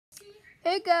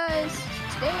Hey guys,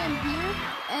 today I'm here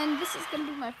and this is going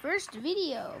to be my first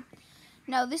video.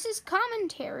 Now this is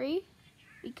commentary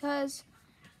because,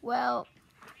 well,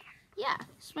 yeah,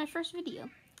 it's my first video.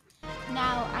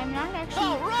 Now I'm not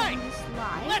actually playing this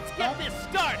live. Let's get this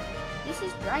started. This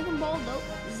is Dragon Ball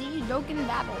Z Dokkan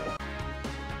Battle.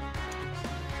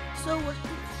 So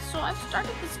I've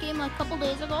started this game a couple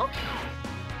days ago,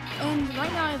 and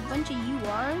right now I have a bunch of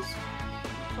URs.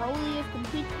 Probably have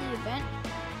completed the event.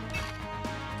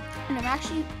 And I'm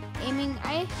actually aiming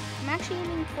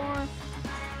for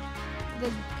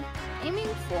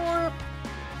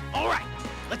All right,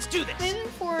 let's do this. aiming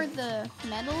for the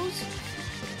medals.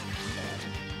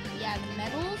 The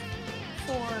medals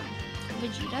for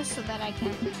Vegeta so that I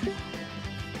can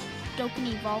Dokkan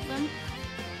evolve them.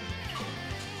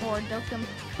 Or Dokkan,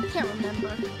 I can't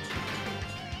remember.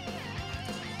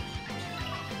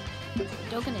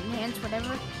 Dokkan enhance,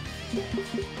 whatever.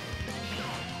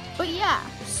 But yeah,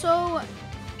 so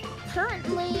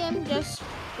currently I'm just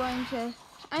going to,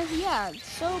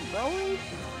 so Broly,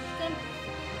 gonna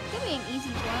be an easy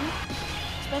one,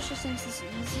 especially since it's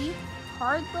easy.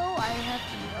 Hard though, I have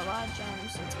to use a lot of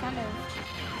gems. It's kind of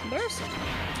embarrassing.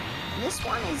 This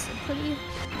one is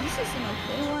this is an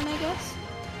okay one, I guess.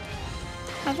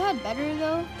 I've had better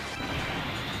though.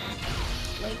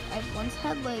 Like, I've once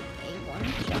had like a 1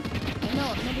 jump. I know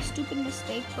I made a stupid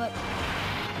mistake, but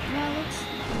now let's.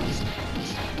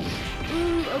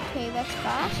 Ooh, okay, that's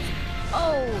fast.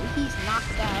 Oh, he's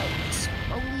knocked out.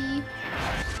 Slowly.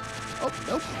 Oh,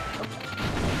 nope. Okay.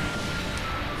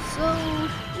 So,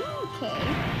 okay.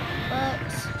 But,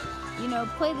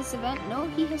 play this event. No,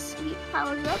 he has speed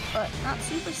powers up, but not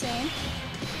Super Saiyan.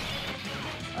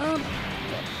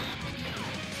 Okay.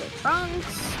 So,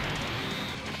 Trunks,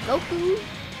 Goku,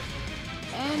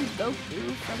 and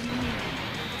Goku from the movie.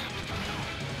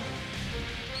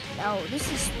 Now,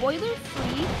 this is spoiler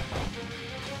free.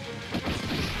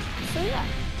 So yeah.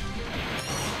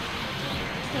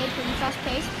 Okay, pretty fast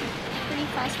pace.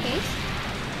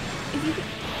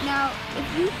 If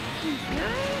you can hear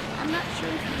it, I'm not sure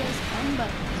if you guys can,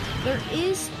 but there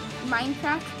is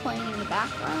Minecraft playing in the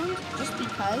background, just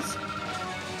because.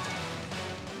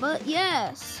 But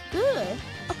yes, good.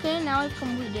 Okay, now I've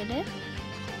completed it.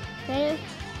 Okay,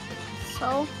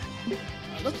 so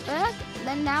look back,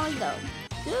 then now I go.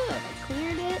 Good, I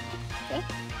cleared it. Okay.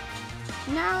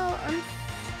 Now,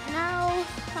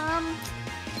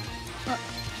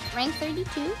 rank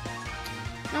 32.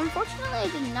 Now, unfortunately, I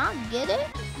did not get it,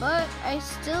 but I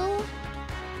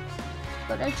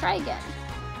try again.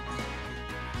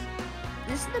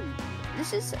 This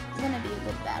is gonna be a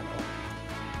good battle.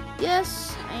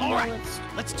 Yes, I know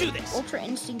let's do this. Ultra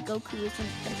Instinct Goku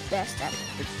isn't the best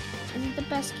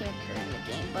character in the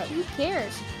game, but who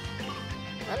cares?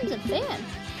 I'm a fan.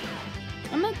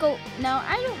 I'm gonna go now.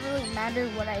 I don't really matter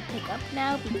what I pick up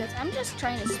now because I'm just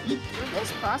trying to speed through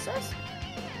this process.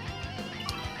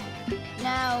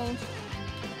 Now,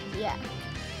 yeah,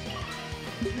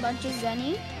 bunch of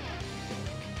Zenny.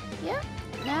 Yeah.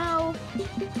 Now,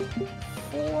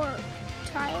 4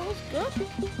 tiles. Good.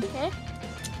 Okay.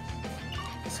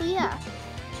 So yeah,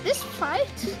 this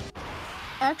fight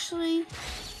actually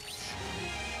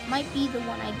might be the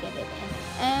one I get it in.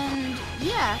 And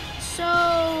yeah,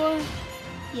 so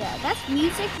yeah, that's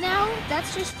music now.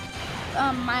 That's just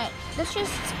that's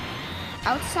just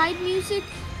outside music.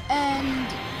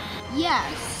 And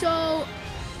yeah, so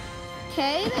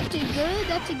okay, that did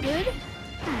good.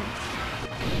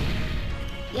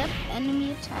 Yep,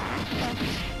 enemy attack.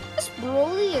 This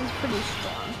Broly is pretty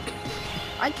strong.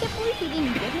 I can't believe he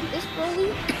didn't get him this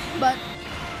Broly, but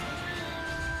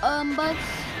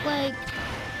like,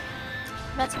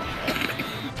 that's okay.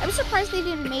 I'm surprised they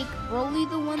didn't make Broly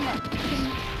the one that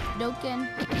can Dokkan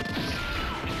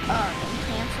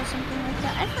enhance or something like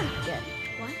that. I forget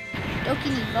what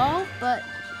Dokkan evolve, but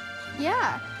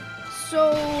yeah.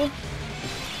 So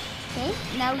okay,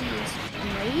 now he is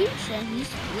enraged and he's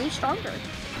really stronger.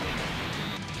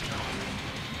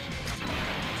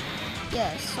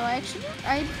 Yes, so I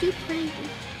do pretty good.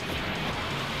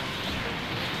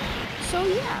 So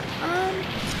yeah,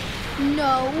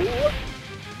 no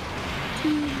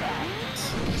to that,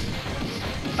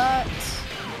 but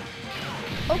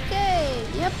okay,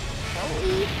 yep,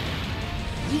 Broly,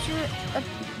 use your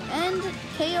end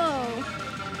KO.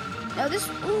 Now this, I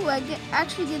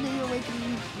actually get the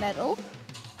Awakening medal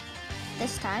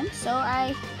this time, so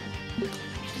I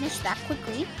finished that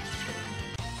quickly.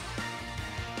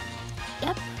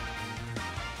 Yep.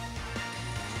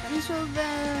 And so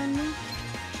then,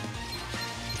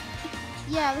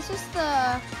 yeah, this is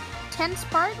the tense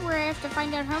part where I have to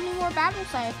find out how many more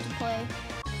battles I have to play.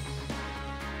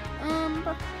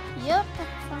 Yep,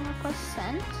 friend request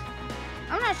sent.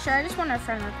 I'm not sure. I just want to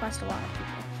friend request a lot of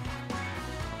people.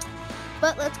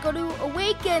 But let's go to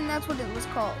Awaken. That's what it was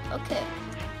called. Okay.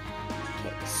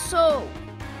 Okay, so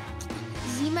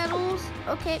Z medals.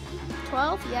 Okay,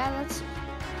 12. Yeah, that's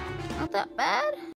not that bad.